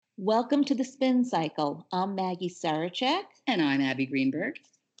Welcome to the Spin Cycle. I'm Maggie Sarachek. And I'm Abby Greenberg.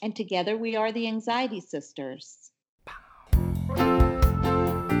 And together we are the Anxiety Sisters.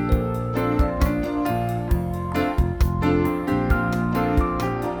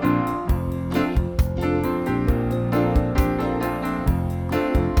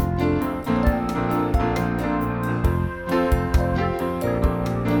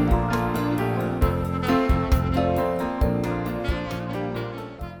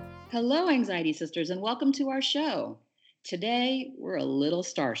 Hello, Anxiety Sisters, and welcome to our show. Today, we're a little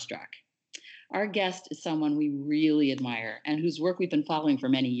starstruck. Our guest is someone we really admire and whose work we've been following for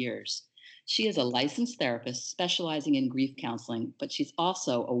many years. She is a licensed therapist specializing in grief counseling, but she's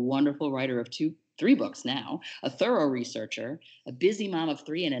also a wonderful writer of three books now, a thorough researcher, a busy mom of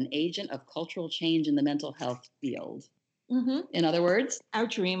three, and an agent of cultural change in the mental health field. In other words, our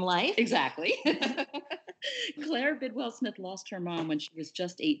dream life. Exactly. Claire Bidwell Smith lost her mom when she was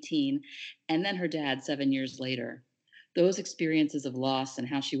just 18, and then her dad 7 years later. Those experiences of loss and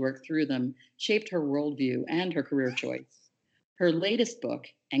how she worked through them shaped her worldview and her career choice. Her latest book,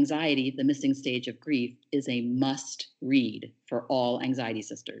 Anxiety, The Missing Stage of Grief, is a must-read for all Anxiety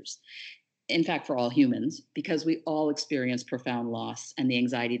Sisters. In fact, for all humans, because we all experience profound loss and the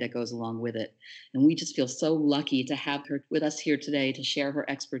anxiety that goes along with it. And we just feel so lucky to have her with us here today to share her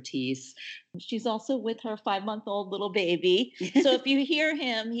expertise. She's also with her 5-month-old little baby. So if you hear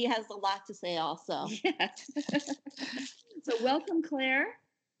him, he has a lot to say also. Yes. So welcome, Claire.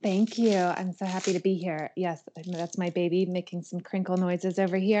 Thank you. I'm so happy to be here. Yes, that's my baby making some crinkle noises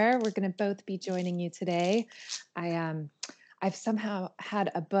over here. We're going to both be joining you today. I've somehow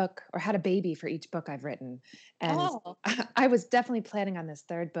had a book or had a baby for each book I've written. And I was definitely planning on this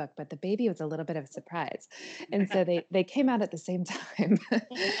third book, but the baby was a little bit of a surprise. And so they came out at the same time.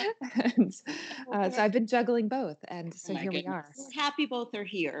 And so I've been juggling both. And so here we are. We're happy both are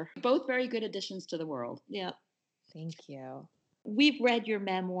here. Both very good additions to the world. Yeah. Thank you. We've read your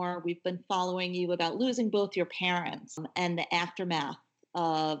memoir. We've been following you about losing both your parents and the aftermath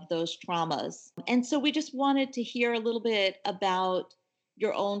of those traumas. And so we just wanted to hear a little bit about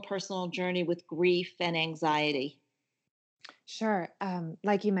your own personal journey with grief and anxiety. Sure.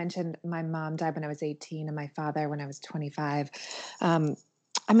 Like you mentioned, my mom died when I was 18 and my father when I was 25. I'm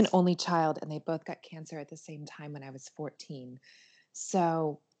an only child and they both got cancer at the same time when I was 14.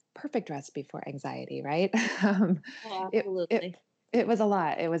 So perfect recipe for anxiety, right? Absolutely. It was a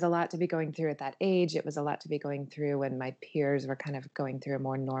lot. It was a lot to be going through at that age. It was a lot to be going through when my peers were kind of going through a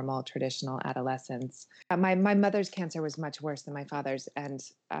more normal, traditional adolescence. My mother's cancer was much worse than my father's. And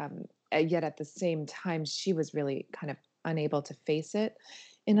yet at the same time, she was really kind of unable to face it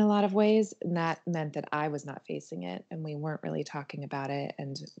in a lot of ways. And that meant that I was not facing it and we weren't really talking about it.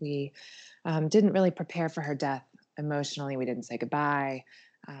 And we didn't really prepare for her death emotionally. We didn't say goodbye.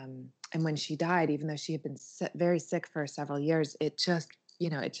 And when she died, even though she had been very sick for several years, it just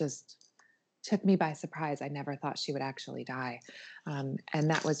took me by surprise. I never thought she would actually die. And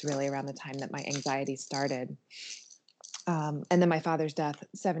that was really around the time that my anxiety started. And then my father's death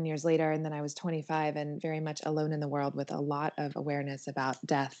 7 years later, and then I was 25 and very much alone in the world with a lot of awareness about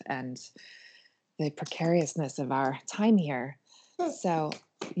death and the precariousness of our time here. So,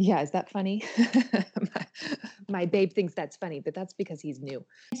 yeah, is that funny? My babe thinks that's funny, but that's because he's new.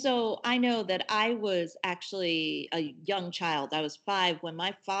 So I know that I was actually a young child. I was 5 when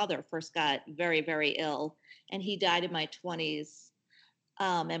my father first got very, very ill, and he died in my 20s,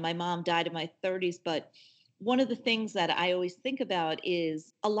 and my mom died in my 30s. But one of the things that I always think about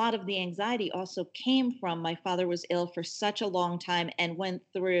is a lot of the anxiety also came from my father was ill for such a long time and went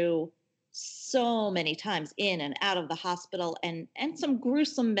through so many times in and out of the hospital and some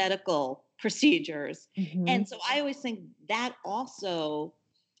gruesome medical procedures. Mm-hmm. And so I always think that also,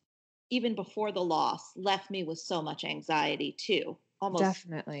 even before the loss, left me with so much anxiety too. Almost.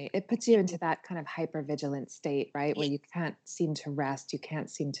 Definitely. It puts you into that kind of hypervigilant state, right? Where you can't seem to rest. You can't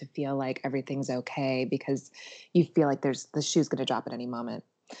seem to feel like everything's okay because you feel like the shoe's going to drop at any moment.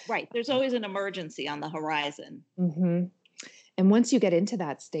 Right. There's always an emergency on the horizon. Mm-hmm. And once you get into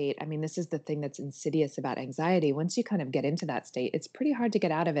that state, I mean, this is the thing that's insidious about anxiety. Once you kind of get into that state, it's pretty hard to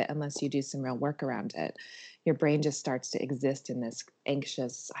get out of it unless you do some real work around it. Your brain just starts to exist in this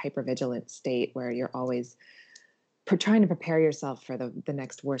anxious, hypervigilant state where you're always trying to prepare yourself for the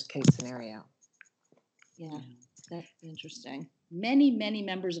next worst case scenario. Yeah, that's interesting. Many, many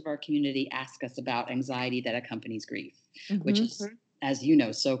members of our community ask us about anxiety that accompanies grief, which is, as you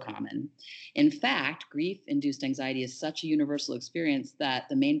know, so common. In fact, grief-induced anxiety is such a universal experience that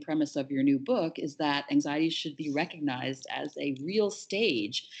the main premise of your new book is that anxiety should be recognized as a real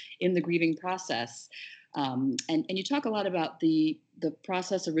stage in the grieving process. And you talk a lot about the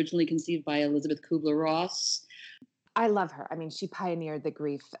process originally conceived by Elizabeth Kubler-Ross. I love her. I mean, she pioneered the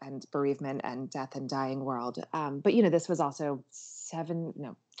grief and bereavement and death and dying world. But, this was also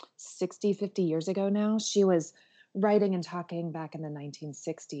 50 years ago now. She was writing and talking back in the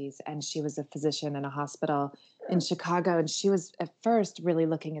 1960s, and she was a physician in a hospital in Chicago. And she was at first really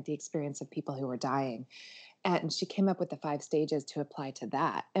looking at the experience of people who were dying. And she came up with the 5 stages to apply to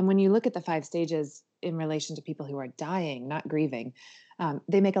that. And when you look at the 5 stages in relation to people who are dying, not grieving,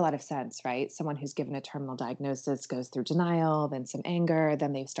 they make a lot of sense, right? Someone who's given a terminal diagnosis goes through denial, then some anger,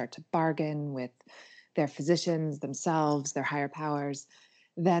 then they start to bargain with their physicians, themselves, their higher powers.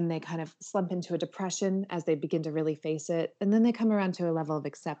 Then they kind of slump into a depression as they begin to really face it. And then they come around to a level of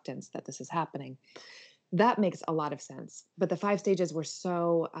acceptance that this is happening. That makes a lot of sense. But the 5 stages were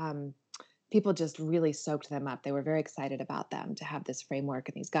so people just really soaked them up. They were very excited about them to have this framework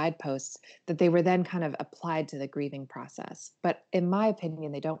and these guideposts that they were then kind of applied to the grieving process. But in my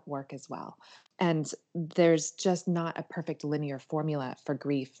opinion, they don't work as well. And there's just not a perfect linear formula for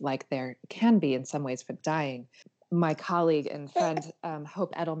grief like there can be in some ways for dying. My colleague and friend,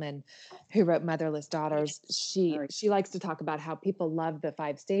 Hope Edelman, who wrote Motherless Daughters, she likes to talk about how people love the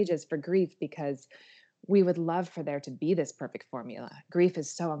 5 stages for grief because we would love for there to be this perfect formula. Grief is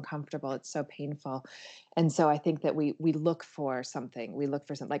so uncomfortable. It's so painful. And so I think that we look for something. We look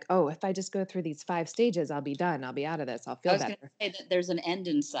for something like, oh, if I just go through these 5 stages, I'll be done. I'll be out of this. I'll feel better. I was going to say that there's an end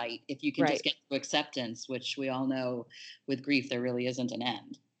in sight if you can Right. just get to acceptance, which we all know with grief, there really isn't an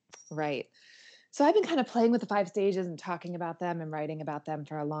end. Right. So I've been kind of playing with the 5 stages and talking about them and writing about them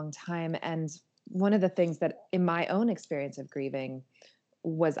for a long time. And one of the things that in my own experience of grieving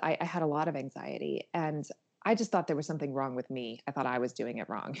was I had a lot of anxiety, and I just thought there was something wrong with me. I thought I was doing it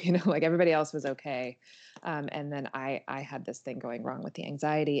wrong, like everybody else was okay. And then I had this thing going wrong with the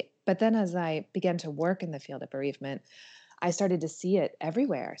anxiety. But then as I began to work in the field of bereavement, I started to see it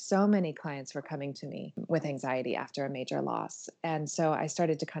everywhere. So many clients were coming to me with anxiety after a major loss. And so I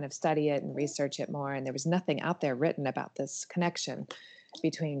started to kind of study it and research it more. And there was nothing out there written about this connection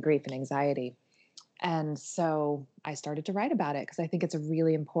between grief and anxiety. And so I started to write about it because I think it's a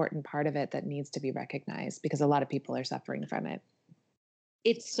really important part of it that needs to be recognized because a lot of people are suffering from it.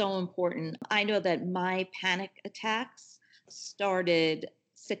 It's so important. I know that my panic attacks started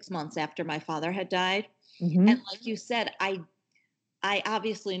 6 months after my father had died. Mm-hmm. And like you said, I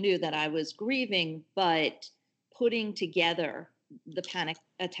obviously knew that I was grieving, but putting together the panic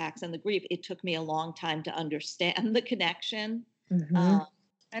attacks and the grief, it took me a long time to understand the connection. Mm-hmm.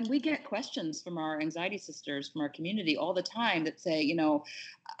 And we get questions from our anxiety sisters from our community all the time that say,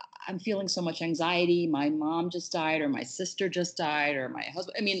 I'm feeling so much anxiety. My mom just died, or my sister just died, or my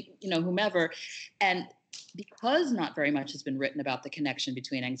husband, whomever. And because not very much has been written about the connection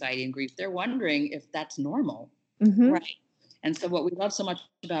between anxiety and grief, they're wondering if that's normal. Mm-hmm. Right. And so what we love so much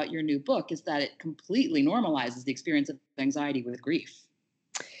about your new book is that it completely normalizes the experience of anxiety with grief.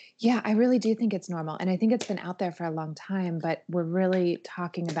 Yeah, I really do think it's normal. And I think it's been out there for a long time, but we're really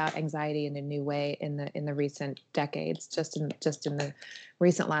talking about anxiety in a new way in the recent decades. Just in the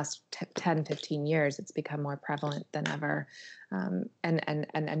recent last 10, 15 years, it's become more prevalent than ever. And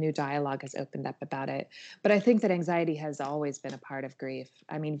a new dialogue has opened up about it. But I think that anxiety has always been a part of grief.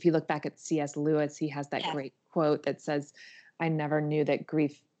 I mean, if you look back at C.S. Lewis, he has that great quote that says, "I never knew that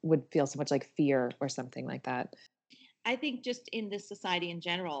grief would feel so much like fear," or something like that. I think just in this society in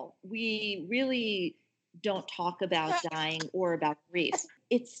general, we really don't talk about dying or about grief.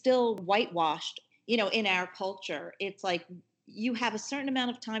 It's still whitewashed, in our culture. It's like you have a certain amount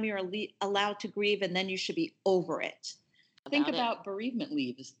of time you're allowed to grieve, and then you should be over it. Think about bereavement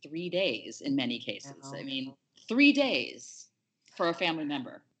leave is 3 days in many cases. I mean, 3 days for a family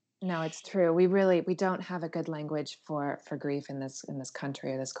member. No, it's true. We don't have a good language for grief in this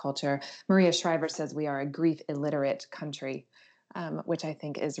country or this culture. Maria Shriver says we are a grief illiterate country, which I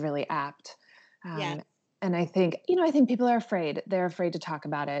think is really apt. And I think people are afraid. They're afraid to talk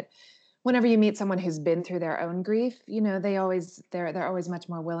about it. Whenever you meet someone who's been through their own grief, they're always much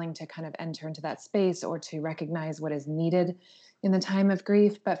more willing to kind of enter into that space or to recognize what is needed in the time of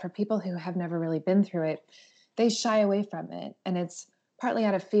grief. But for people who have never really been through it, they shy away from it, and it's partly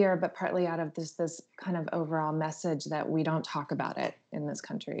out of fear, but partly out of this kind of overall message that we don't talk about it in this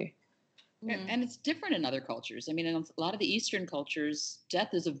country. And it's different in other cultures. I mean, in a lot of the Eastern cultures, death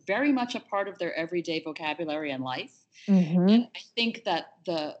is very much a part of their everyday vocabulary and life. Mm-hmm. And I think that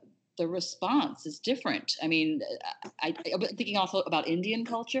the response is different. I mean, I'm thinking also about Indian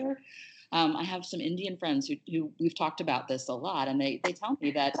culture. I have some Indian friends who we've talked about this a lot, and they tell me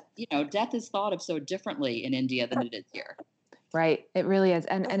that, death is thought of so differently in India than it is here. Right. It really is.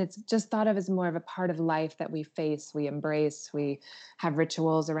 And it's just thought of as more of a part of life that we face, we embrace, we have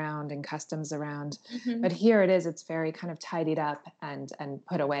rituals around and customs around. Hmm. But here it is, it's very kind of tidied up and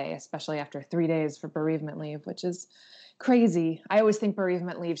put away, especially after 3 days for bereavement leave, which is crazy. I always think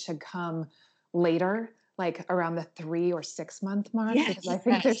bereavement leave should come later, like around the 3 or 6 month mark, because I Yes.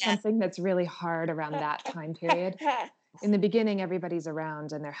 think there's Yes. something that's really hard around that time period. In the beginning, everybody's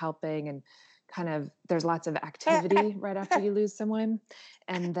around and they're helping and kind of there's lots of activity right after you lose someone.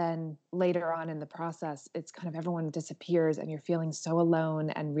 And then later on in the process, it's kind of everyone disappears and you're feeling so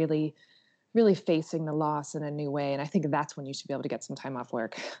alone and really, really facing the loss in a new way. And I think that's when you should be able to get some time off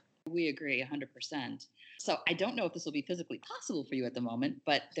work. We agree 100%. So I don't know if this will be physically possible for you at the moment,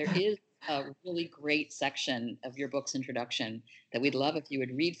 but there is a really great section of your book's introduction that we'd love if you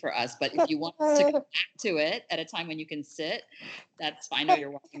would read for us. But if you want us to come back to it at a time when you can sit, that's fine. I know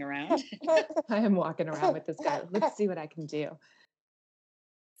you're walking around. I am walking around with this guy. Let's see what I can do.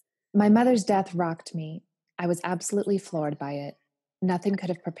 My mother's death rocked me. I was absolutely floored by it. Nothing could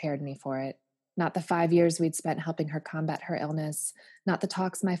have prepared me for it. Not the 5 years we'd spent helping her combat her illness, not the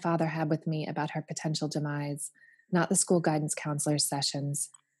talks my father had with me about her potential demise, not the school guidance counselor's sessions.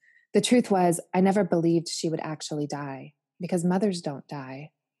 The truth was, I never believed she would actually die, because mothers don't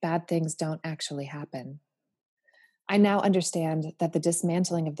die. Bad things don't actually happen. I now understand that the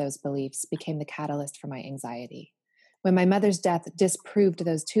dismantling of those beliefs became the catalyst for my anxiety. When my mother's death disproved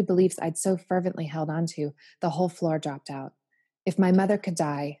those two beliefs I'd so fervently held onto, the whole floor dropped out. If my mother could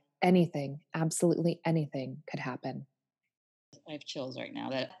die, anything, absolutely anything could happen. I have chills right now.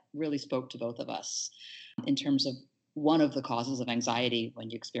 That really spoke to both of us in terms of one of the causes of anxiety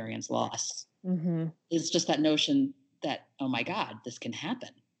when you experience loss Mm-hmm. is just that notion that, oh my God, this can happen.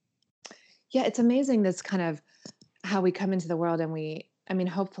 Yeah, it's amazing this kind of how we come into the world and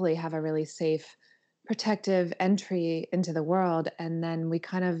hopefully have a really safe, protective entry into the world. And then we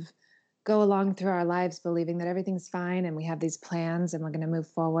kind of go along through our lives believing that everything's fine and we have these plans and we're going to move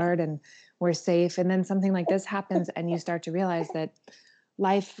forward and we're safe. And then something like this happens and you start to realize that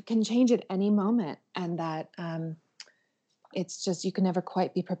life can change at any moment and that it's just, you can never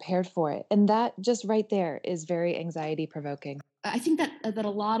quite be prepared for it. And that just right there is very anxiety provoking. I think that a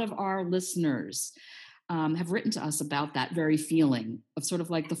lot of our listeners have written to us about that very feeling of sort of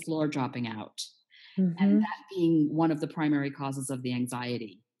like the floor dropping out, and Mm-hmm. that being one of the primary causes of the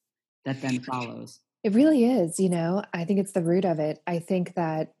anxiety that then follows. It really is, I think it's the root of it. I think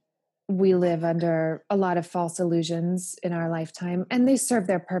that we live under a lot of false illusions in our lifetime, and they serve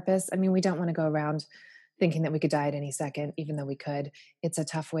their purpose. I mean, we don't want to go around thinking that we could die at any second, even though we could. It's a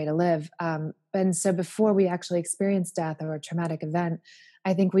tough way to live. And so before we actually experience death or a traumatic event,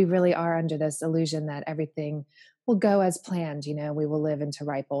 I think we really are under this illusion that everything will go as planned. We will live into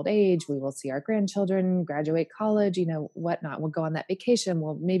ripe old age. We will see our grandchildren graduate college, whatnot. We'll go on that vacation.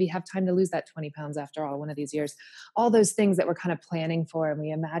 We'll maybe have time to lose that 20 pounds after all, one of these years. All those things that we're kind of planning for and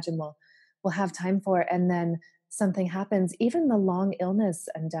we imagine we'll have time for. And then something happens, even the long illness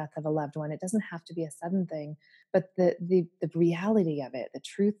and death of a loved one. It doesn't have to be a sudden thing, but the reality of it, the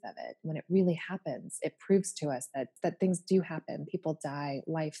truth of it, when it really happens, it proves to us that things do happen. People die,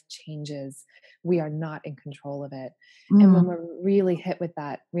 life changes. We are not in control of it. And when we're really hit with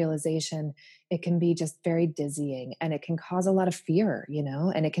that realization, it can be just very dizzying and it can cause a lot of fear,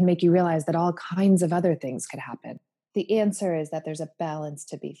 and it can make you realize that all kinds of other things could happen. The answer is that there's a balance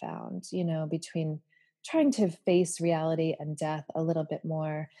to be found, between trying to face reality and death a little bit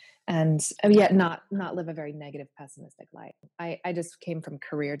more and yet not live a very negative, pessimistic life. I just came from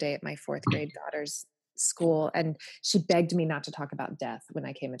career day at my fourth grade daughter's school, and she begged me not to talk about death when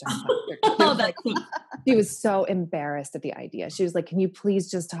I came into her class. She was so embarrassed at the idea. She was like, can you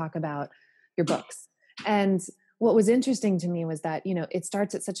please just talk about your books? And what was interesting to me was that, it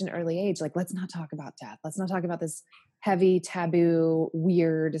starts at such an early age. Like, let's not talk about death. Let's not talk about this heavy, taboo,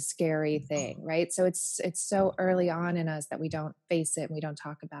 weird, scary thing, right? So it's so early on in us that we don't face it and we don't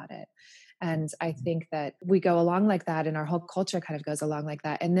talk about it. And I think that we go along like that and our whole culture kind of goes along like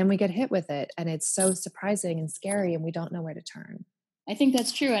that. And then we get hit with it and it's so surprising and scary and we don't know where to turn. I think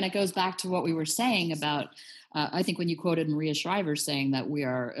that's true. And it goes back to what we were saying about, I think when you quoted Maria Shriver saying that we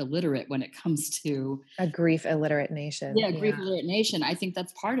are illiterate when it comes to a grief illiterate nation. Yeah, grief illiterate nation. I think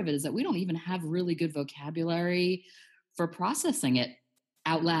that's part of it is that we don't even have really good vocabulary for processing it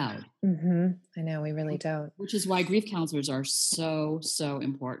out loud. Mm-hmm. I know, we really don't. Which is why grief counselors are so, so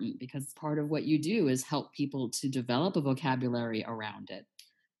important, because part of what you do is help people to develop a vocabulary around it.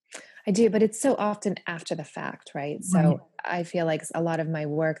 I do, but it's so often after the fact, right? So I feel like a lot of my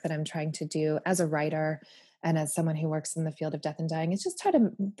work that I'm trying to do as a writer and as someone who works in the field of death and dying is just try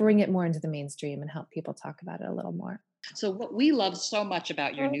to bring it more into the mainstream and help people talk about it a little more. So what we love so much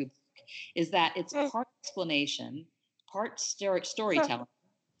about your new book is that it's part explanation, part storytelling,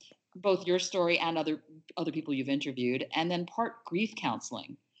 both your story and other people you've interviewed, and then part grief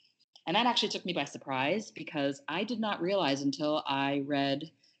counseling. And that actually took me by surprise because I did not realize until I read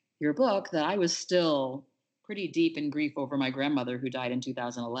your book that I was still pretty deep in grief over my grandmother who died in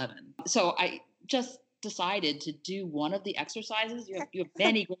 2011. So I just decided to do one of the exercises. You have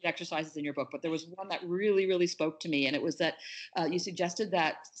many great exercises in your book, but there was one that really, really spoke to me. And it was that you suggested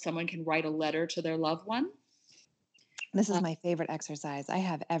that someone can write a letter to their loved one. This is my favorite exercise. I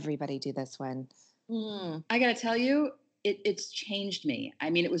have everybody do this one. I got to tell you, it's changed me.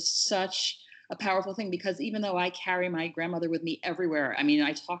 I mean, it was such a powerful thing because even though I carry my grandmother with me everywhere, I mean,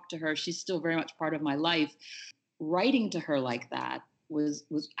 I talk to her, she's still very much part of my life. Writing to her like that was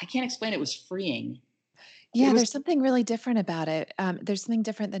I can't explain it, was freeing. Yeah, there's something really different about it. There's something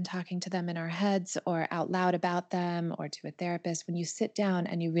different than talking to them in our heads or out loud about them or to a therapist. When you sit down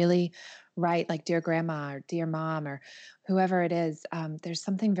and you really write, like Dear Grandma or Dear Mom or whoever it is, there's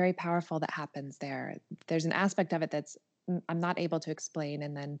something very powerful that happens there. There's an aspect of it that's I'm not able to explain.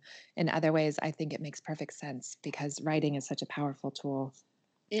 And then in other ways, I think it makes perfect sense because writing is such a powerful tool.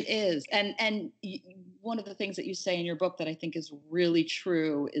 It is. And one of the things that you say in your book that I think is really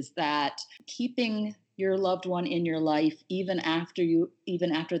true is that keeping your loved one in your life even after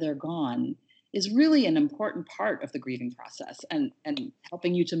they're gone is really an important part of the grieving process, and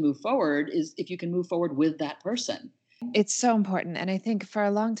helping you to move forward is if you can move forward with that person. It's so important. And I think for a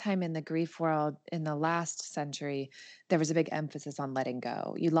long time in the grief world in the last century, there was a big emphasis on letting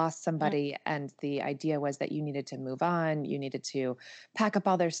go. You lost somebody, and the idea was that you needed to move on. You needed to pack up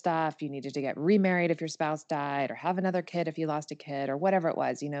all their stuff. You needed to get remarried if your spouse died, or have another kid if you lost a kid, or whatever it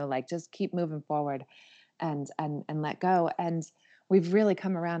was, like just keep moving forward and let go. And we've really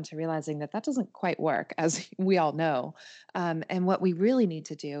come around to realizing that that doesn't quite work, as we all know. And what we really need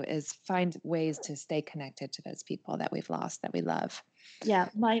to do is find ways to stay connected to those people that we've lost, that we love. Yeah,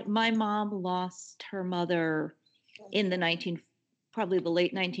 my mom lost her mother in probably the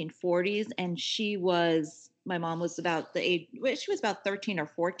late 1940s, and my mom was about the age, well, she was about 13 or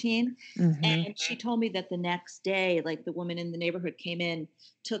 14. Mm-hmm. And she told me that the next day, like the woman in the neighborhood came in,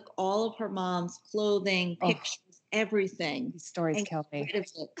 took all of her mom's clothing, pictures, everything. These stories kill me.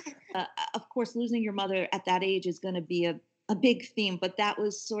 Of course, losing your mother at that age is going to be a big theme, but that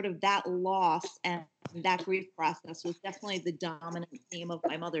was sort of that loss, and that grief process was definitely the dominant theme of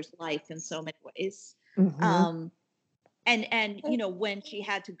my mother's life in so many ways. Mm-hmm. And when she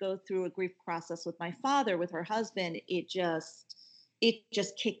had to go through a grief process with my father, with her husband, it just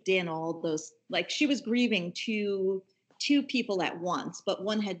kicked in all those, like she was grieving two people at once, but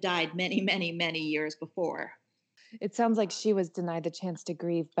one had died many, many, many years before. It sounds like she was denied the chance to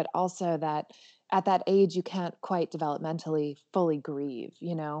grieve, but also that at that age, you can't quite developmentally fully grieve,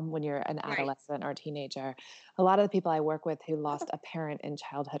 when you're an adolescent or a teenager. A lot of the people I work with who lost a parent in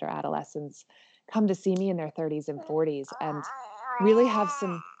childhood or adolescence come to see me in their 30s and 40s and really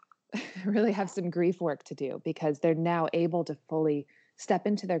have some grief work to do because they're now able to fully step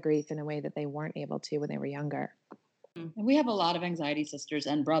into their grief in a way that they weren't able to when they were younger. And we have a lot of anxiety sisters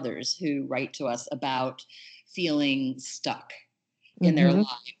and brothers who write to us about feeling stuck in their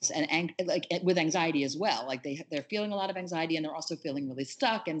lives and like with anxiety as well. Like they're feeling a lot of anxiety and they're also feeling really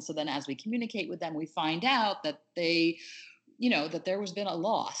stuck. And so then as we communicate with them, we find out that that there was been a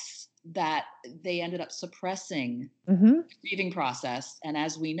loss, that they ended up suppressing the grieving process. And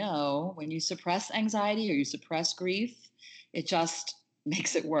as we know, when you suppress anxiety or you suppress grief, it just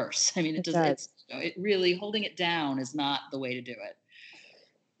makes it worse. I mean, it really, holding it down is not the way to do it.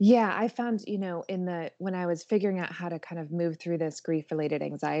 Yeah, I found, when I was figuring out how to kind of move through this grief-related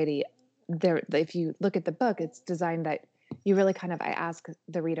anxiety, if you look at the book, it's designed that you really I ask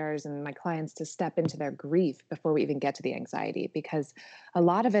the readers and my clients to step into their grief before we even get to the anxiety, because a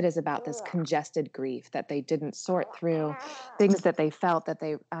lot of it is about this congested grief that they didn't sort through, things that they felt that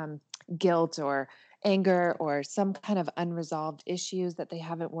they, guilt or anger or some kind of unresolved issues that they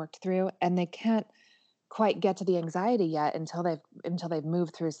haven't worked through, and they can't quite get to the anxiety yet until they've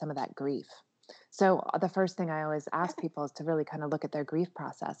moved through some of that grief. So the first thing I always ask people is to really kind of look at their grief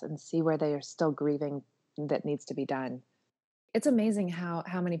process and see where they are still grieving that needs to be done. It's amazing how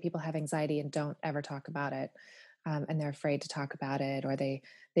many people have anxiety and don't ever talk about it. And they're afraid to talk about it, or they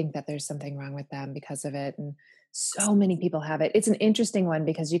think that there's something wrong with them because of it. And so many people have it. It's an interesting one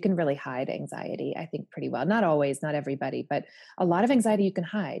because you can really hide anxiety, I think, pretty well. Not always, not everybody, but a lot of anxiety you can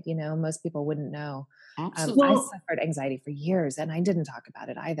hide. Most people wouldn't know. Absolutely. I suffered anxiety for years and I didn't talk about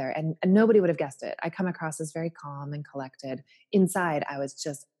it either. And nobody would have guessed it. I come across as very calm and collected. Inside, I was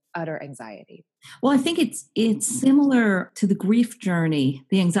just utter anxiety. Well, I think it's similar to the grief journey,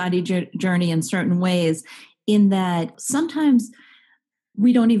 the anxiety journey in certain ways, in that sometimes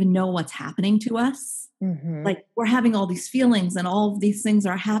we don't even know what's happening to us. Mm-hmm. Like we're having all these feelings and all of these things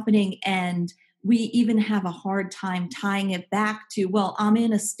are happening, and we even have a hard time tying it back to, well, I'm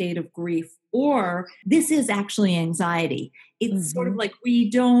in a state of grief, or this is actually anxiety. It's sort of like we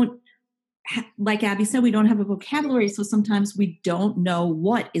don't, like Abby said, we don't have a vocabulary, so sometimes we don't know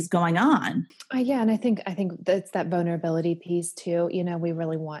what is going on. Yeah, and I think that's that vulnerability piece too. We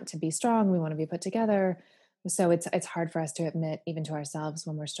really want to be strong. We want to be put together. So it's hard for us to admit even to ourselves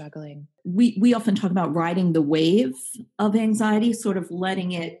when we're struggling. We often talk about riding the wave of anxiety, sort of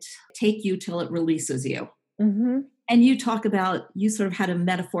letting it take you till it releases you. Mm-hmm. And you sort of had a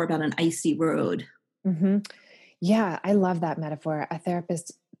metaphor about an icy road. Mm-hmm. Yeah, I love that metaphor. A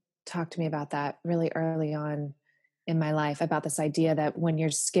therapist talked to me about that really early on in my life, about this idea that when you're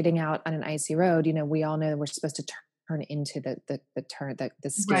skidding out on an icy road, we all know we're supposed to turn into the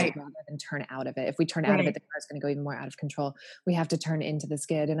skid, Right. rather than turn out of it. If we turn out of it, the car is going to go even more out of control. We have to turn into the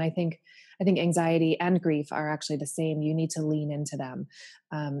skid. And I think anxiety and grief are actually the same. You need to lean into them.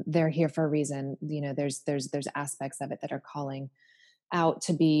 They're here for a reason. There's aspects of it that are calling out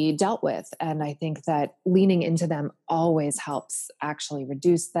to be dealt with. And I think that leaning into them always helps actually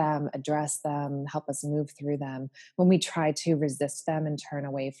reduce them, address them, help us move through them. When we try to resist them and turn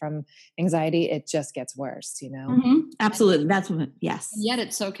away from anxiety, it just gets worse, Mm-hmm. Absolutely. That's what, yes. And yet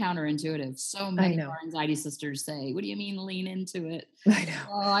it's so counterintuitive. So many of our anxiety sisters say, what do you mean lean into it? I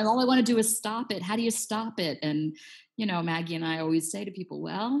know. All I want to do is stop it. How do you stop it? And Maggie and I always say to people,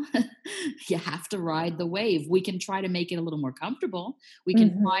 well, you have to ride the wave. We can try to make it a little more comfortable. We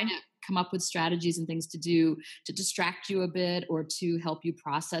can try to come up with strategies and things to do to distract you a bit or to help you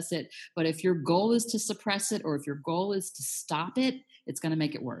process it. But if your goal is to suppress it, or if your goal is to stop it, it's going to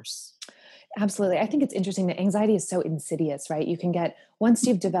make it worse. Absolutely. I think it's interesting that anxiety is so insidious, right? Once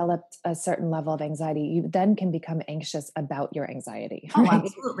you've developed a certain level of anxiety, you then can become anxious about your anxiety. Oh, right?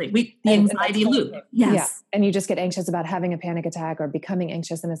 absolutely. The anxiety loop. Yes. Yeah. And you just get anxious about having a panic attack or becoming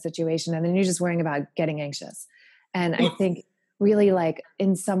anxious in a situation. And then you're just worrying about getting anxious. And I think really, like,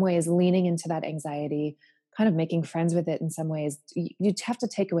 in some ways, leaning into that anxiety, kind of making friends with it in some ways, you have to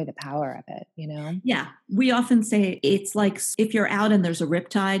take away the power of it, Yeah. We often say it's like if you're out and there's a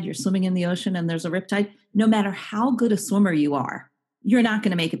riptide, you're swimming in the ocean and there's a riptide, no matter how good a swimmer you are, you're not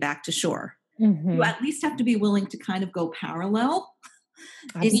going to make it back to shore. Mm-hmm. You at least have to be willing to kind of go parallel.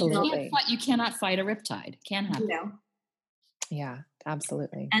 Absolutely. You cannot fight a riptide. Can't happen. Yeah,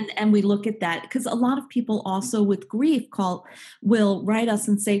 absolutely. And we look at that because a lot of people also with grief will write us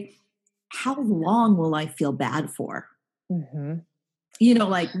and say, how long will I feel bad for? Mm-hmm.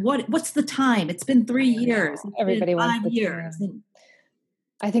 Like what's the time? It's been 3 years. Everybody wants 5 years.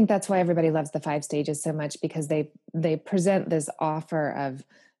 I think that's why everybody loves the 5 stages so much, because they present this offer of,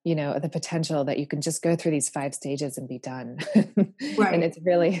 the potential that you can just go through these 5 stages and be done. Right. And it's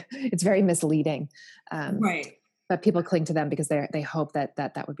very misleading. Right. But people cling to them because they hope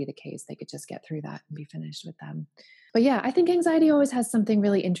that would be the case. They could just get through that and be finished with them. But yeah, I think anxiety always has something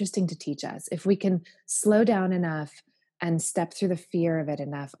really interesting to teach us. If we can slow down enough and step through the fear of it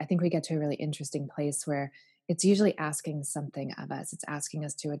enough, I think we get to a really interesting place where it's usually asking something of us. It's asking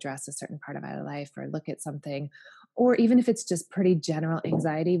us to address a certain part of our life or look at something, or even if it's just pretty general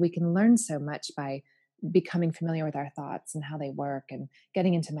anxiety, we can learn so much by becoming familiar with our thoughts and how they work, and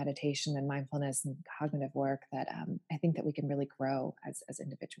getting into meditation and mindfulness and cognitive work, that I think that we can really grow as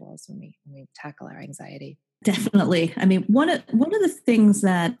individuals when we tackle our anxiety. Definitely. I mean, one of the things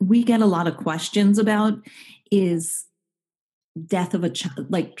that we get a lot of questions about is death of a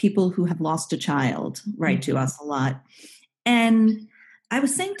child, like people who have lost a child write to us a lot. And I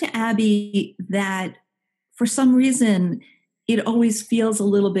was saying to Abby that for some reason, it always feels a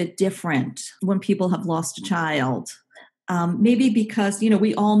little bit different when people have lost a child. Maybe because,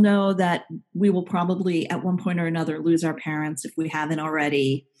 we all know that we will probably at one point or another lose our parents if we haven't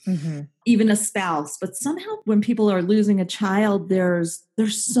already, even a spouse. But somehow when people are losing a child, there's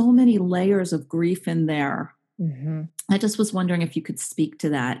so many layers of grief in there. I just was wondering if you could speak to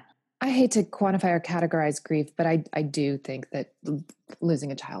that. I hate to quantify or categorize grief, but I do think that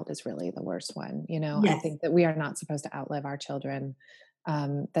losing a child is really the worst one. Yes. I think that we are not supposed to outlive our children.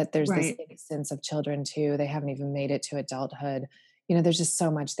 That there's this innocence of children too. They haven't even made it to adulthood. There's just so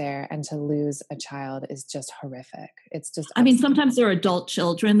much there. And to lose a child is just horrific. It's just, I mean, sometimes there are adult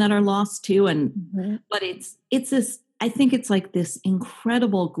children that are lost too. And, but it's this, I think it's like this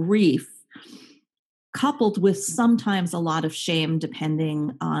incredible grief coupled with sometimes a lot of shame,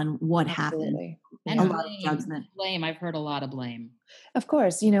 depending on what happened. And a Yeah. lot of judgment. blame. I've heard a lot of blame. Of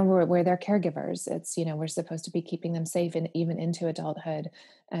course, we're their caregivers. It's, we're supposed to be keeping them safe and even into adulthood.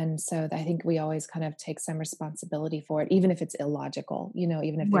 And so I think we always kind of take some responsibility for it, even if it's illogical, even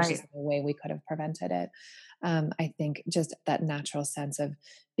if there's Right. just no way we could have prevented it. I think just that natural sense of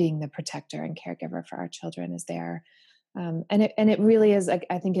being the protector and caregiver for our children is there. And it really is, like,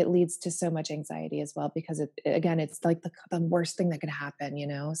 I think it leads to so much anxiety as well, because again, it's like the worst thing that could happen,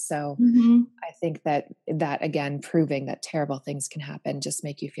 so Mhm. I think that again, proving that terrible things can happen, just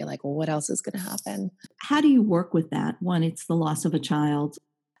make you feel like, well, what else is going to happen? How do you work with that when it's the loss of a child?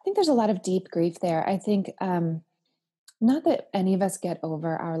 I think there's a lot of deep grief there. I think, not that any of us get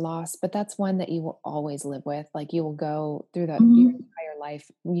over our loss, but that's one that you will always live with. Like, you will go through your Mhm. entire life,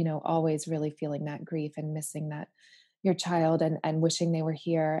 always really feeling that grief and missing that your child, and wishing they were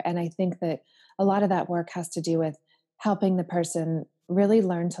here. And I think that a lot of that work has to do with helping the person really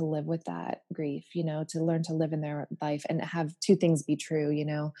learn to live with that grief, to learn to live in their life and have two things be true,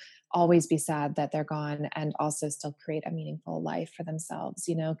 always be sad that they're gone, and also still create a meaningful life for themselves,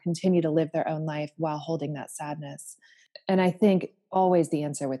 continue to live their own life while holding that sadness. And I think always the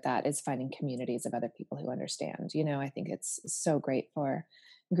answer with that is finding communities of other people who understand. I think it's so great for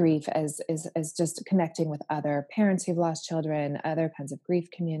grief as just connecting with other parents who've lost children, other kinds of grief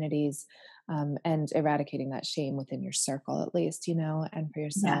communities, and eradicating that shame within your circle, at least, and for Yeah.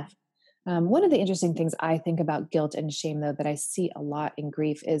 yourself. One of the interesting things I think about guilt and shame, though, that I see a lot in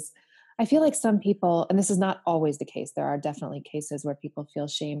grief is I feel like some people, and this is not always the case, there are definitely cases where people feel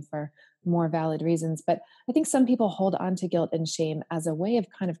shame for more valid reasons, but I think some people hold on to guilt and shame as a way of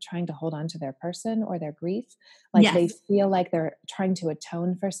kind of trying to hold on to their person or their grief. Like, they Yes. feel like they're trying to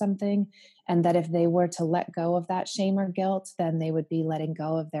atone for something, and that if they were to let go of that shame or guilt, then they would be letting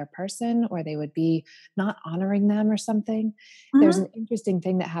go of their person, or they would be not honoring them or something. There's Mhm. an interesting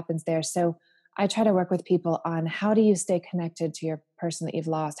thing that happens there. So I try to work with people on, how do you stay connected to your person that you've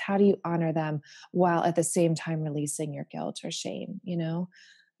lost? How do you honor them while at the same time releasing your guilt or shame?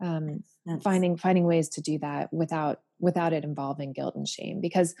 Um, That's finding ways to do that without it involving guilt and shame,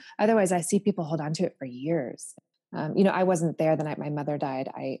 because otherwise I see people hold on to it for years. I wasn't there the night my mother died.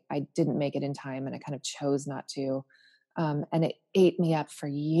 I didn't make it in time, and I kind of chose not to. And it ate me up for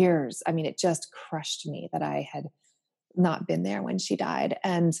years. I mean, it just crushed me that I had not been there when she died.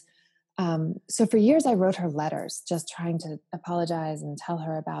 And so for years, I wrote her letters, just trying to apologize and tell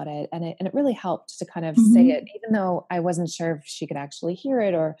her about it. And it really helped to kind of say Mhm. it, even though I wasn't sure if she could actually hear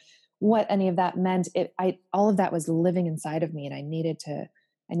it or what any of that meant. All of that was living inside of me, and I needed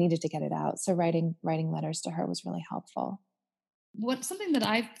to get it out. So writing letters to her was really helpful. Something that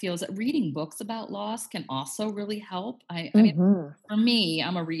I feel is that reading books about loss can also really help. I mean, Hmm. for me,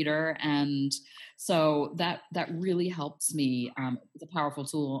 I'm a reader, and so that really helps me. It's a powerful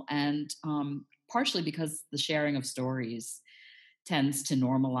tool, and partially because the sharing of stories tends to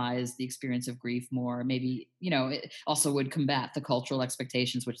normalize the experience of grief more. Maybe it also would combat the cultural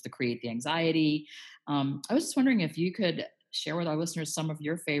expectations which to create the anxiety. I was just wondering if you could share with our listeners some of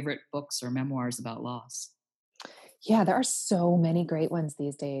your favorite books or memoirs about loss. Yeah, there are so many great ones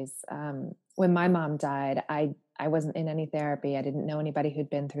these days. When my mom died, I wasn't in any therapy. I didn't know anybody who'd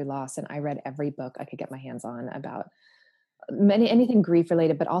been through loss, and I read every book I could get my hands on about anything grief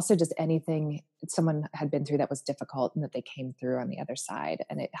related, but also just anything someone had been through that was difficult and that they came through on the other side.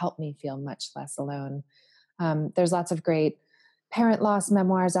 And it helped me feel much less alone. There's lots of great parent loss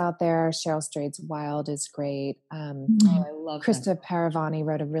memoirs out there. Cheryl Strayed's Wild is great. Oh, Mhm. I love that. Krista Paravani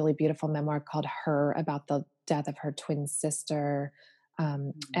wrote a really beautiful memoir called Her, about the death of her twin sister.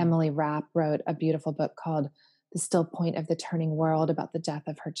 Mm. Emily Rapp wrote a beautiful book called The Still Point of the Turning World, about the death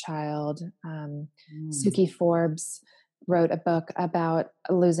of her child. Mm. Suki Forbes wrote a book about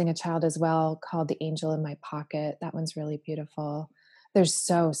losing a child as well, called The Angel in My Pocket. That one's really beautiful. There's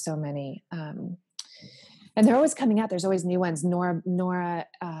so many. And they're always coming out. There's always new ones. Nora, what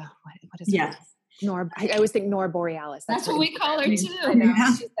is her name? Yes. Nora. I always think Nora Borealis. That's her what we call her Instagram name. too. I know.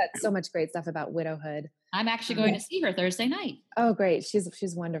 Yeah. She's got so much great stuff about widowhood. I'm actually going Um, to see her Thursday night. oh, great.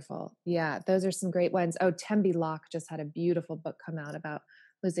 She's wonderful. Yeah, those are some great ones. Oh, Tembi Locke just had a beautiful book come out about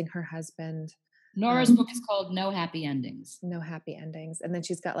losing her husband. Nora's book is called No Happy Endings. No happy endings. And then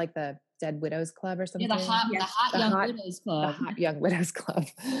she's got like the Dead Widows Club or Yeah, something. the Yes. hot The young hot widows the club. Hot Young Widows Club.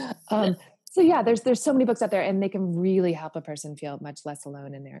 So yeah, there's so many books out there, and they can really help a person feel much less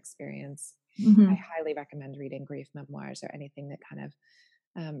alone in their experience. I Mhm. highly recommend reading grief memoirs or anything that kind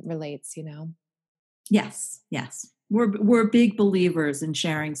of relates. Yes. Yes. We're big believers in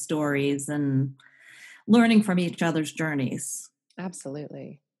sharing stories and learning from each other's journeys.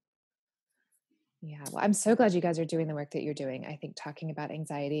 Absolutely. Yeah. Well, I'm so glad you guys are doing the work that you're doing. I think talking about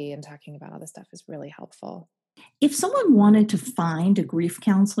anxiety and talking about all this stuff is really helpful. If someone wanted to find a grief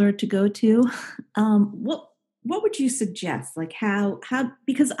counselor to go to, what would you suggest? Like how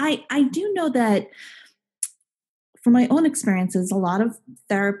because I do know that from my own experiences, a lot of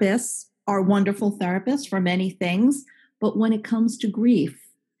therapists are wonderful therapists for many things, but when it comes to grief,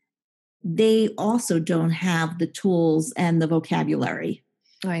 they also don't have the tools and the vocabulary.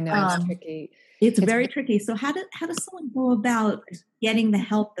 I know it's Um, tricky. it's It's very tricky. So how does someone go about getting the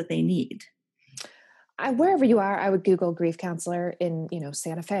help that they need? wherever you are, I would Google grief counselor in,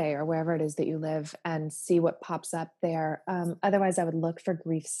 Santa Fe or wherever it is that you live and see what pops up there. Otherwise, I would look for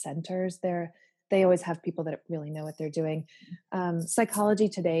grief centers. They always have people that really know what they're doing. Psychology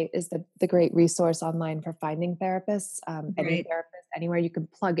Today is the great resource online for finding therapists. Any Right. therapist, anywhere you can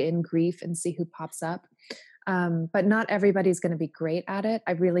plug in grief and see who pops up. But not everybody's going to be great at it.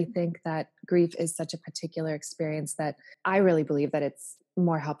 I really think that grief is such a particular experience that I really believe that it's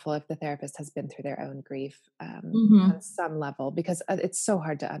more helpful if the therapist has been through their own grief on Hmm. some level, because it's so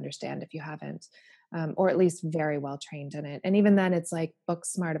hard to understand if you haven't, or at least very well trained in it. And even then, it's like book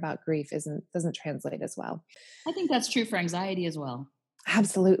smart about grief doesn't translate as well. I think that's true for anxiety as well.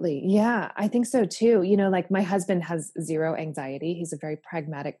 Absolutely. Yeah, I think so too. Like my husband has zero anxiety. He's a very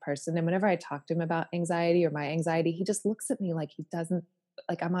pragmatic person. And whenever I talk to him about anxiety or my anxiety, he just looks at me like he doesn't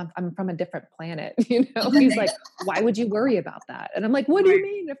like I'm from a different planet, He's like, "Why would you worry about that?" And I'm like, "What do you Right.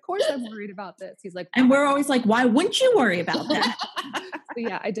 mean? Of course I'm worried about this." He's like, And "Why?" we're always like, why wouldn't you worry about that? So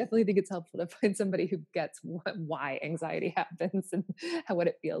yeah, I definitely think it's helpful to find somebody who gets why anxiety happens and what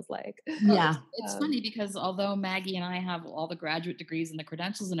it feels like. Well, Yeah. it's Um, funny because although Maggie and I have all the graduate degrees and the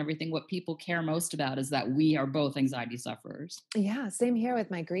credentials and everything, what people care most about is that we are both anxiety sufferers. Yeah, same here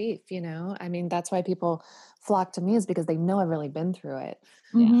with my grief. I mean, that's why people flock to me, is because they know I've really been through it.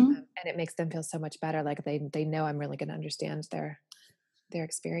 Yeah. Hmm. And it makes them feel so much better. Like they know I'm really going to understand their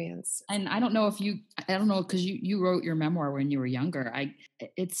experience. And I don't know, because you wrote your memoir when you were younger.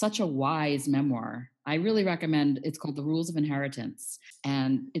 It's such a wise memoir. I really recommend. It's called The Rules of Inheritance,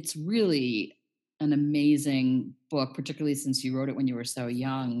 and it's really an amazing book, particularly since you wrote it when you were so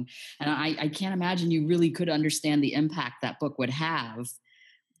young. And I can't imagine you really could understand the impact that book would have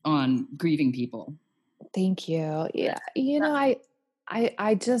on grieving people. Thank you. Yeah, That's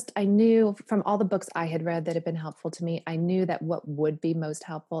that, I knew from all the books I had read that had been helpful to me, I knew that what would be most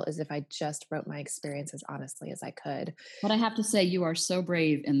helpful is if I just wrote my experience as honestly as I could. but I have to say, you are so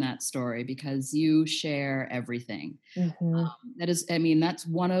brave in that story because you share everything. Hmm. That is, I mean, that's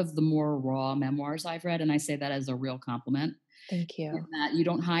one of the more raw memoirs I've read, and I say that as a real compliment. Thank In you. that you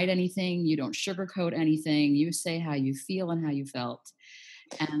don't hide anything, you don't sugarcoat anything, you say how you feel and how you felt,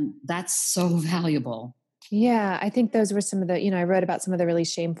 and that's so valuable. Yeah, I think those were some of the, I wrote about some of the really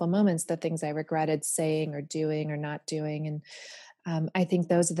shameful moments, the things I regretted saying or doing or not doing. And I think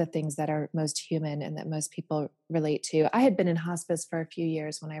those are the things that are most human and that most people relate to. I had been in hospice for a few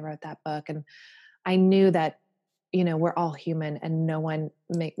years when I wrote that book, and I knew that, we're all human and no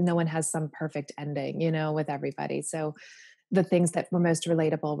one has some perfect ending, with everybody. So the things that were most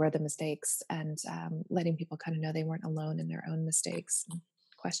relatable were the mistakes, and letting people kind of know they weren't alone in their own mistakes and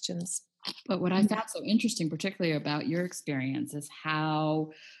questions. But what I found so interesting, particularly about your experience, is how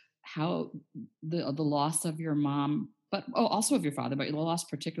the loss of your mom, but also of your father, but the loss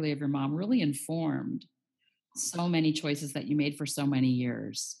particularly of your mom, really informed so many choices that you made for so many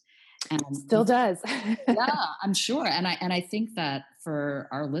years. And Still does. yeah, I'm sure. And I think that for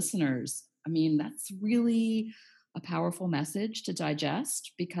our listeners, I mean, that's really a powerful message to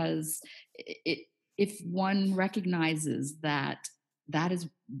digest, because it, if one recognizes that that is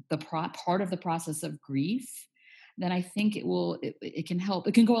part of the process of grief, then I think it can help.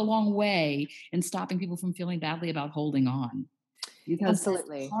 It can go a long way in stopping people from feeling badly about holding on, because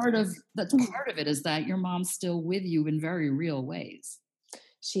Absolutely. that's part of it, is that your mom's still with you in very real ways.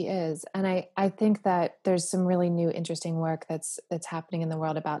 She is. And I think that there's some really new interesting work that's happening in the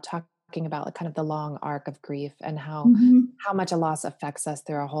world about talking about like kind of the long arc of grief and Hmm. how much a loss affects us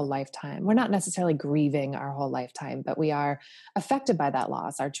through our whole lifetime. We're not necessarily grieving our whole lifetime, but we are affected by that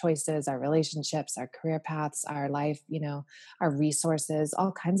loss. Our choices, our relationships, our career paths, our life, our resources,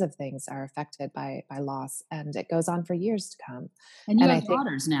 all kinds of things are affected by loss, and it goes on for years to come. And you And have I think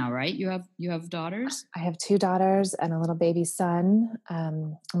daughters now, right? You have daughters? I have two daughters and a little baby son.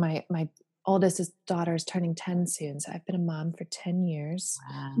 My oldest daughter is turning 10 soon, so I've been a mom for 10 years.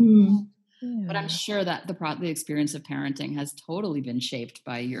 Wow. Mm. But I'm Yeah. sure that the experience of parenting has totally been shaped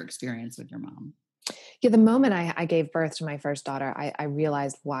by your experience with your mom. Yeah, the moment I gave birth to my first daughter, I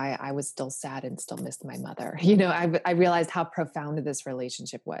realized why I was still sad and still missed my mother. I realized how profound this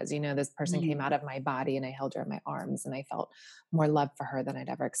relationship was. This person came out of my body and I held her in my arms and I felt more love for her than I'd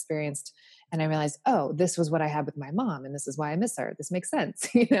ever experienced. And I realized, oh, this was what I had with my mom and this is why I miss her. This makes sense.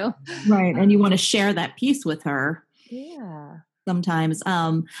 Right. And you want to share that piece with her. Yeah. Sometimes.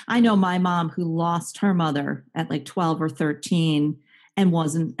 I know my mom who lost her mother at like 12 or 13 and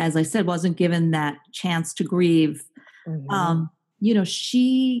wasn't, as I said, wasn't given that chance to grieve. Mhm.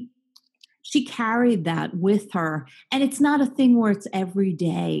 She carried that with her. And it's not a thing where it's every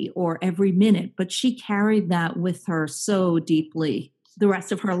day or every minute, but she carried that with her so deeply the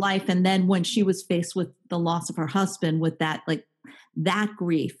rest of her life. And then when she was faced with the loss of her husband, with that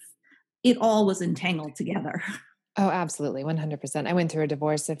grief, it all was entangled together. Oh, absolutely. 100%. I went through a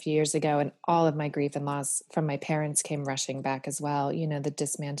divorce a few years ago and all of my grief and loss from my parents came rushing back as well. The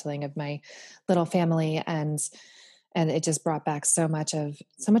dismantling of my little family and it just brought back so much of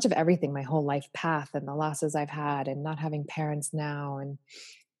everything, my whole life path and the losses I've had and not having parents now. And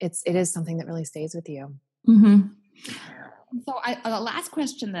it is something that really stays with you. Mm-hmm. So the last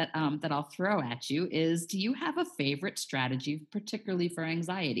question that I'll throw at you is, do you have a favorite strategy, particularly for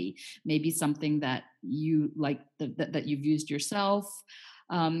anxiety? Maybe something that you like that you've used yourself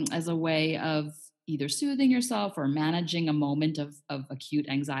as a way of either soothing yourself or managing a moment of acute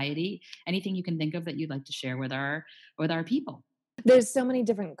anxiety? Anything you can think of that you'd like to share with our people? There's so many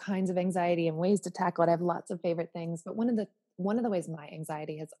different kinds of anxiety and ways to tackle it. I have lots of favorite things, but one of the ways my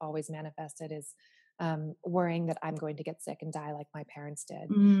anxiety has always manifested is worrying that I'm going to get sick and die like my parents did.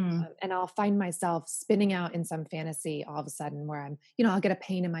 And I'll find myself spinning out in some fantasy all of a sudden where I'll get a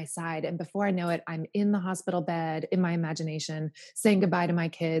pain in my side. And before I know it, I'm in the hospital bed in my imagination, saying goodbye to my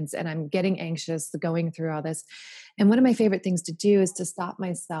kids. And I'm getting anxious going through all this. And one of my favorite things to do is to stop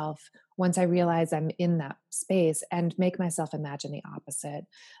myself once I realize I'm in that space and make myself imagine the opposite,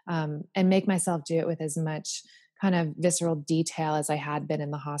 and make myself do it with as much kind of visceral detail as I had been in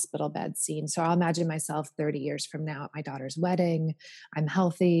the hospital bed scene. So I'll imagine myself 30 years from now at my daughter's wedding. I'm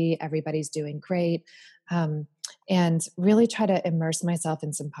healthy. Everybody's doing great. And really try to immerse myself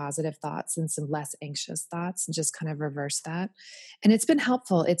in some positive thoughts and some less anxious thoughts and just kind of reverse that. And it's been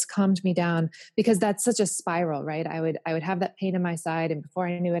helpful. It's calmed me down because that's such a spiral, right? I would have that pain in my side. And before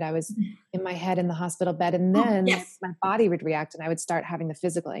I knew it, I was in my head in the hospital bed. And then my body would react and I would start having the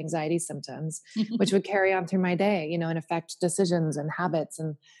physical anxiety symptoms, which would carry on through my day, and affect decisions and habits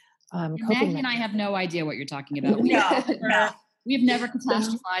and Maggie and I have no idea what you're talking about. We've never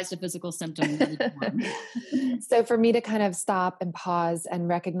catastrophized a physical symptom. So for me to kind of stop and pause and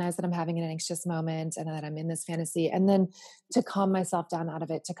recognize that I'm having an anxious moment and that I'm in this fantasy, and then to calm myself down out of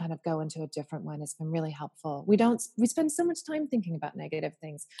it, to kind of go into a different one, has been really helpful. We spend so much time thinking about negative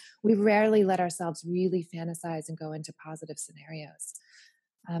things. We rarely let ourselves really fantasize and go into positive scenarios.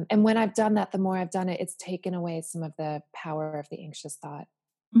 And when I've done that, the more I've done it, it's taken away some of the power of the anxious thought.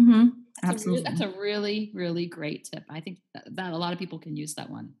 Mm-hmm. Absolutely. That's a really, really great tip. I think that a lot of people can use that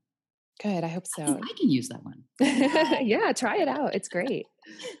one. Good. I hope so. I can use that one. Yeah, try it out. It's great.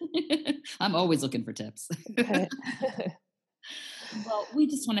 I'm always looking for tips. Good. Well, we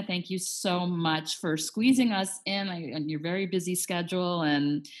just want to thank you so much for squeezing us in on your very busy schedule.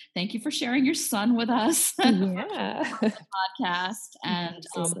 And thank you for sharing your son with us Yeah. on the podcast. And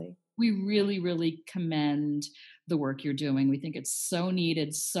we really, really commend the work you're doing. We think it's so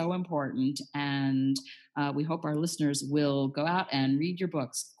needed, so important. And we hope our listeners will go out and read your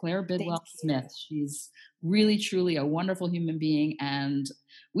books. Claire Bidwell Smith. She's really, truly a wonderful human being. And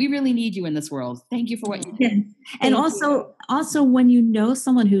we really need you in this world. Thank you for what you do. And also when you know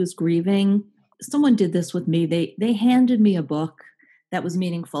someone who's grieving, someone did this with me. They handed me a book that was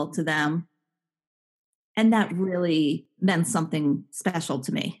meaningful to them. And that really meant something special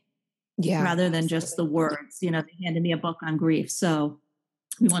to me. Yeah. Rather than just the words, they handed me a book on grief. So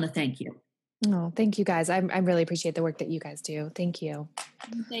we want to thank you. Oh, thank you guys. I really appreciate the work that you guys do. Thank you.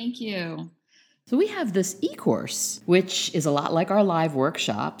 Thank you. So we have this e-course, which is a lot like our live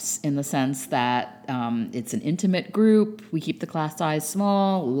workshops in the sense that it's an intimate group. We keep the class size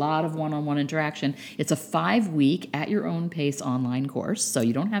small, a lot of one-on-one interaction. It's a 5-week at your own pace online course, so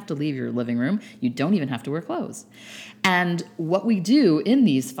you don't have to leave your living room. You don't even have to wear clothes. And what we do in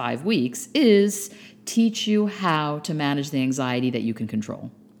these 5 weeks is teach you how to manage the anxiety that you can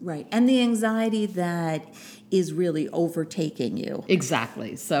control. Right. And the anxiety that is really overtaking you.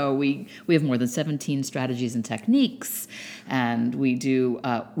 Exactly. So we have more than 17 strategies and techniques, and we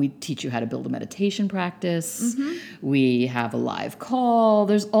teach you how to build a meditation practice. Mm-hmm. We have a live call.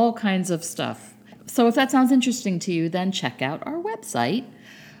 There's all kinds of stuff. So if that sounds interesting to you, then check out our website.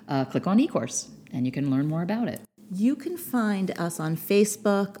 Click on eCourse. and you can learn more about it. You can find us on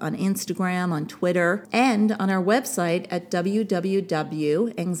Facebook, on Instagram, on Twitter, and on our website at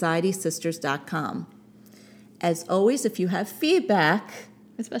www.anxietysisters.com. As always, if you have feedback,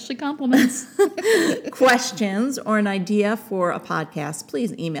 Especially compliments. questions, or an idea for a podcast,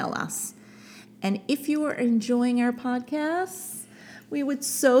 please email us. And if you are enjoying our podcasts, we would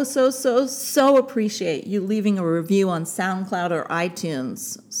so appreciate you leaving a review on SoundCloud or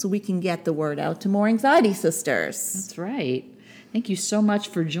iTunes so we can get the word out to more anxiety sisters. That's right. Thank you so much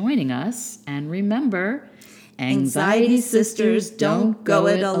for joining us. And remember, Anxiety sisters don't go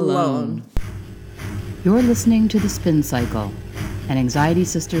it alone. You're listening to The Spin Cycle, an Anxiety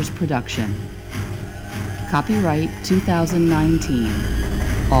Sisters production. Copyright 2019.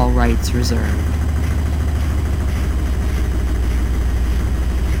 All rights reserved.